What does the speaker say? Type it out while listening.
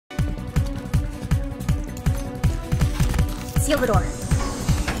Seal the door.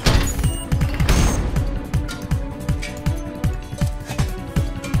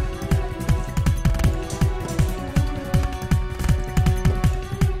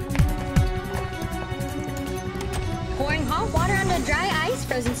 Pouring hot water onto dry ice,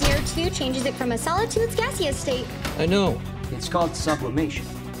 frozen CO2 changes it from a solid to its gaseous state. I know. It's called sublimation.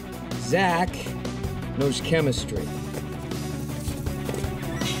 Zach knows chemistry.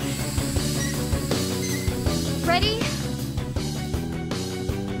 Ready?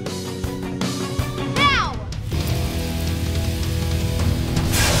 Now!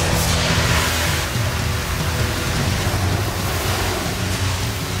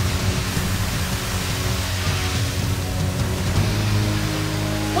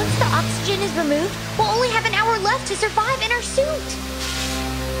 Once the oxygen is removed, we'll only have an hour left to survive in our suit.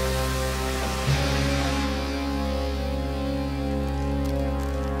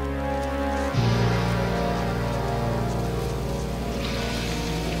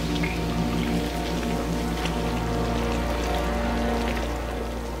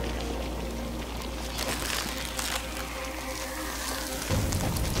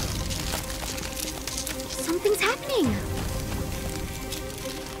 Something's happening.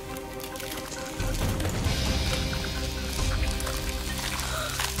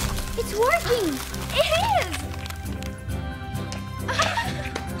 It's working! It is!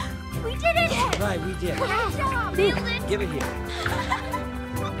 We did it! Right, we did. Good job, Mailin! Give it here.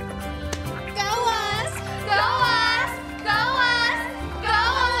 Go us! Go us! Go us! Go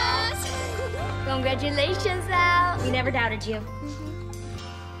us! Congratulations, Al. We never doubted you.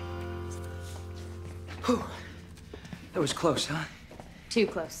 Whew. That was close, huh? Too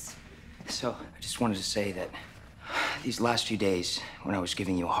close. So, I just wanted to say that these last few days, when I was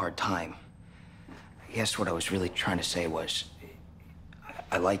giving you a hard time, I guess what I was really trying to say was,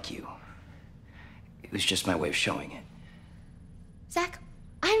 I like you. It was just my way of showing it. Zach,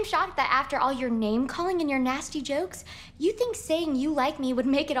 I'm shocked that after all your name calling and your nasty jokes, you think saying you like me would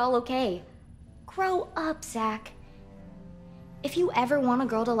make it all okay. Grow up, Zach. If you ever want a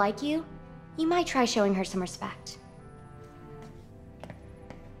girl to like you, you might try showing her some respect.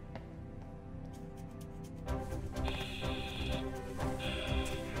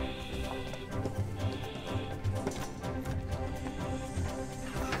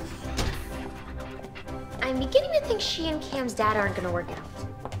 I'm beginning to think she and Cam's dad aren't gonna work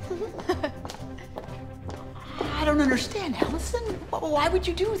out. I don't understand, Allison. Why would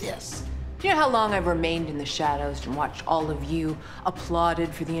you do this? You know how long I've remained in the shadows and watched all of you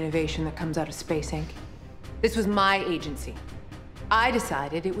applauded for the innovation that comes out of Space Inc? This was my agency. I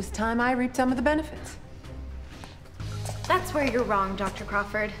decided it was time I reaped some of the benefits. That's where you're wrong, Dr.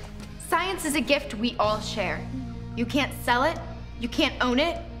 Crawford. Science is a gift we all share. You can't sell it, you can't own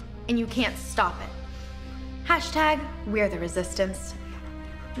it, and you can't stop it. Hashtag, we're the resistance.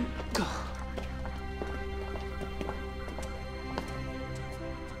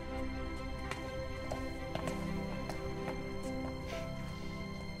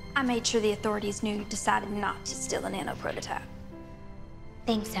 I made sure the authorities knew you decided not to steal a nano prototype.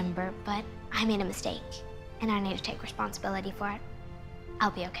 Thanks, Ember, but I made a mistake, and I need to take responsibility for it.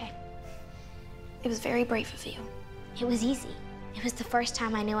 I'll be okay. It was very brave of you. It was easy. It was the first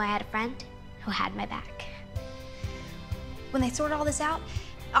time I knew I had a friend who had my back. When they sort all this out,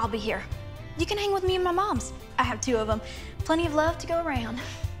 I'll be here. You can hang with me and my mom's. I have 2 of them. Plenty of love to go around.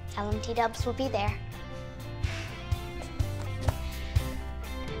 Tell them T-dubs will be there.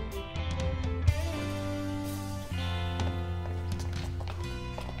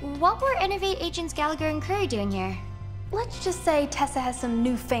 What were Innovate agents Gallagher and Curry doing here? Let's just say Tessa has some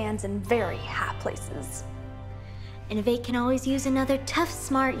new fans in very high places. Innovate can always use another tough,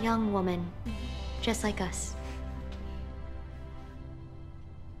 smart young woman. Just like us.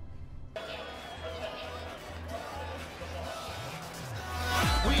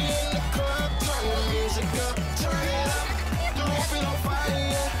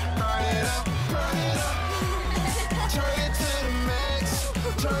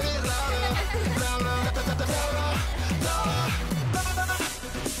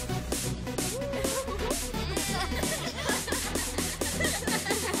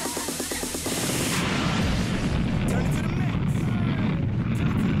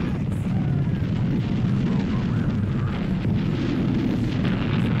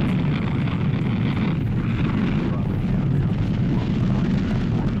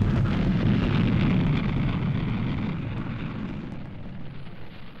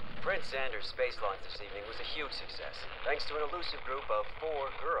 Space launch this evening was a huge success, thanks to an elusive group of 4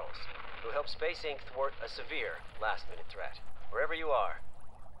 girls who helped Space Inc. thwart a severe last-minute threat. Wherever you are,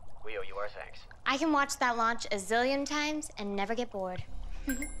 We owe you our thanks. I can watch that launch a zillion times and never get bored.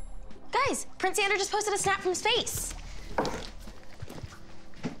 Guys, Prince Xander just posted a snap from space.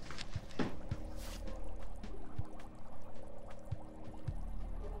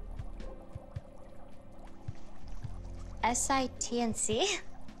 S.I.T.N.C.?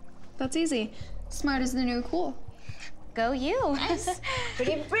 That's easy. Smart is the new cool. Go you.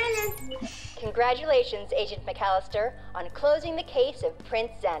 Pretty brilliant. Congratulations, Agent McAlister, on closing the case of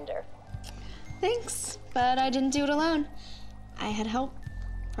Prince Xander. Thanks, but I didn't do it alone. I had help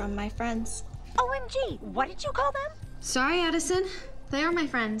from my friends. OMG, what did you call them? Sorry, Addison. They are my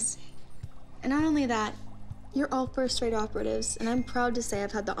friends. And not only that, you're all first-rate operatives, and I'm proud to say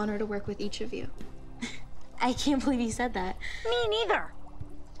I've had the honor to work with each of you. I can't believe you said that. Me neither.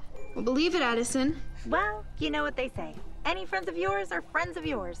 Well, believe it, Addison. Well, you know what they say. Any friends of yours are friends of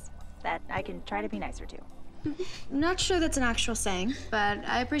yours. That I can try to be nicer to. I'm not sure that's an actual saying, but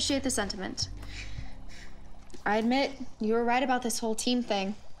I appreciate the sentiment. I admit, you were right about this whole team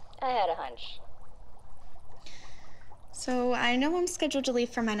thing. I had a hunch. So I know I'm scheduled to leave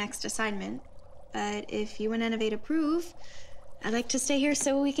for my next assignment, but if you and Innovate approve, I'd like to stay here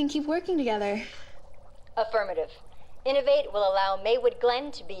so we can keep working together. Affirmative. Innovate will allow Maywood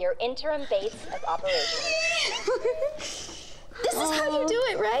Glen to be your interim base of operations. This is how you do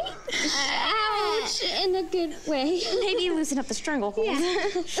it, right? Ouch, in a good way. Maybe loosen up the stranglehold. Yeah.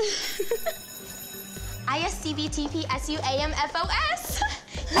 ISCBTPSUAMFOS.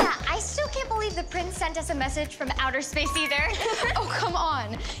 Yeah, I still can't believe the prince sent us a message from outer space either. Oh, come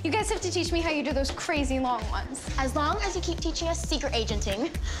on. You guys have to teach me how you do those crazy long ones. As long as you keep teaching us secret agenting.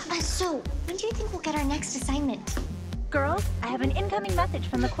 So, when do you think we'll get our next assignment? Girls, I have an incoming message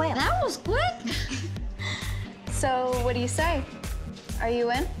from the Quail. That was quick. So, what do you say? Are you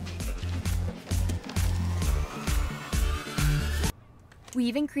in? We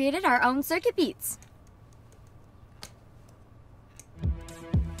even created our own circuit beats.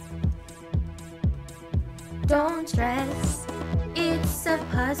 Don't stress, it's a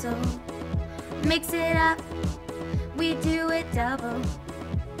puzzle. Mix it up, we do it double.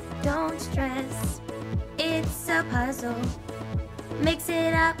 Don't stress, it's a puzzle. Mix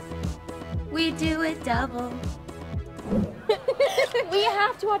it up, we do it double. We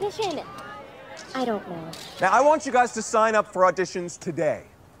have to audition. I don't know. Now, I want you guys to sign up for auditions today.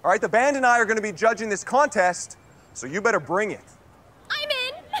 All right, the band and I are going to be judging this contest, so you better bring it. I'm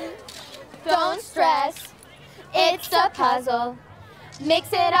in. Don't stress, it's a puzzle.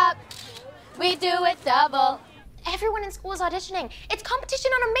 Mix it up, we do it double. Everyone in school is auditioning. It's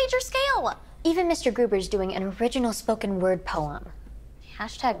competition on a major scale. Even Mr. Gruber's doing an original spoken word poem.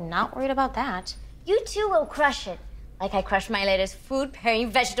 Hashtag not worried about that. You two will crush it. Like I crushed my latest food pairing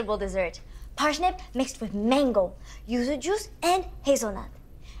vegetable dessert. Parsnip mixed with mango, yuzu juice, and hazelnut.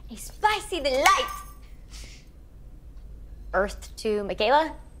 A spicy delight. Earth to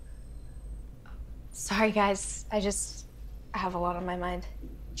McKeyla? Sorry, guys. I have a lot on my mind.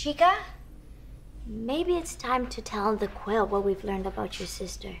 Chica, maybe it's time to tell the Quail what we've learned about your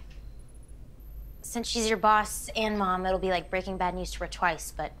sister. Since she's your boss and mom, it'll be like breaking bad news to her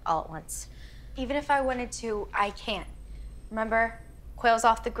twice, but all at once. Even if I wanted to, I can't. Remember, Quail's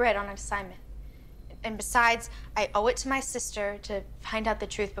off the grid on an assignment. And besides, I owe it to my sister to find out the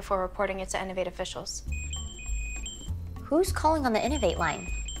truth before reporting it to Innovate officials. Who's calling on the Innovate line?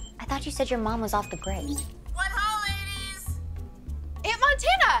 I thought you said your mom was off the grid. What ho, ladies? Aunt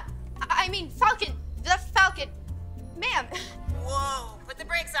Montana! I mean, Falcon. The Falcon. Ma'am. Whoa, put the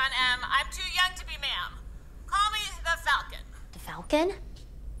brakes on, Em. I'm too young to be ma'am. Call me the Falcon. The Falcon?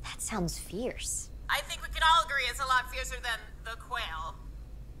 That sounds fierce. I think we can all agree it's a lot fiercer than the Quail.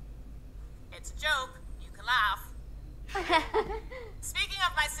 It's a joke. You can laugh. Speaking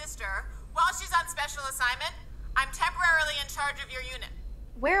of my sister, while she's on special assignment, I'm temporarily in charge of your unit.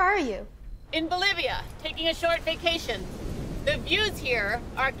 Where are you? In Bolivia, taking a short vacation. The views here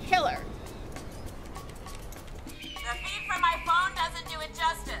are killer. The feed from my phone doesn't do it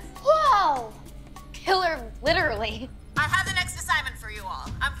justice. Whoa! Killer, literally. I have the next assignment for you all.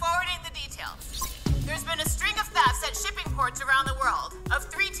 I'm forwarding the details. There's been a string of thefts at shipping ports around the world of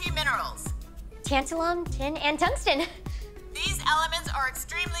 3T minerals. Tantalum, tin, and tungsten. These elements are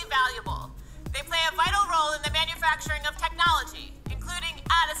extremely valuable. They play a vital role in the manufacturing of technology, including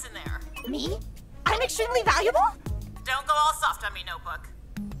Addison there. Me? I'm extremely valuable? Don't go all soft on me, Notebook.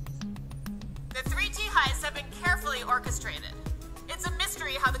 The 3T heists have been carefully orchestrated. It's a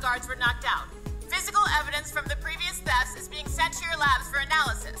mystery how the guards were knocked out. Physical evidence from the previous thefts is being sent to your labs for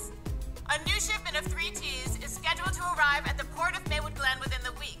analysis. A new shipment of 3Ts is scheduled to arrive at the port of Maywood Glen within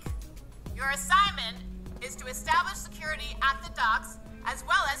the week. Your assignment is to establish security at the docks as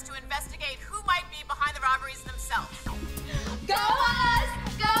well as to investigate who might be behind the robberies themselves. Go us!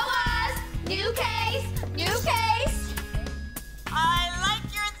 Go us! New case! New case! I like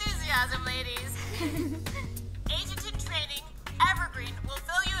your enthusiasm, ladies. Agent in training, Evergreen, will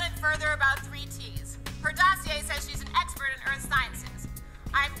fill you in further about 3Ts. Her dossier says she's an expert in earth sciences.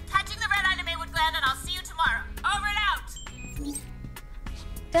 I'm catching the red eye to Maywood Gland, and I'll see you tomorrow. Over and out!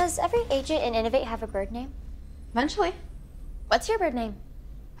 Does every agent in Innovate have a bird name? Eventually. What's your bird name?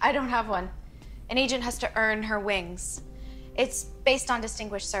 I don't have one. An agent has to earn her wings. It's based on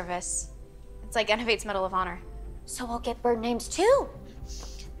distinguished service. It's like Innovate's Medal of Honor. So we'll get bird names too.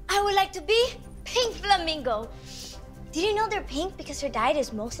 I would like to be Pink Flamingo. Did you know they're pink because their diet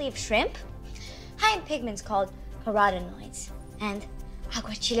is mostly of shrimp? High in pigments called carotenoids. And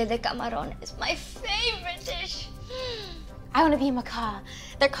aguachile de camarón is my favorite dish. I want to be macaw.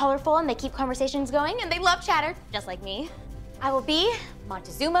 They're colorful and they keep conversations going and they love chatter, just like me. I will be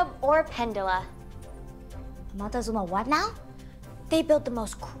Montezuma or Pendula. Montezuma what now? They built the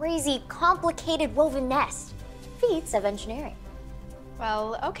most crazy, complicated woven nest. Feats of engineering.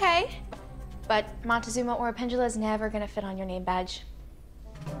 Well, okay. But Montezuma or Pendula is never gonna fit on your name badge.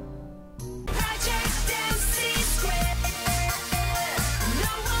 Project MC².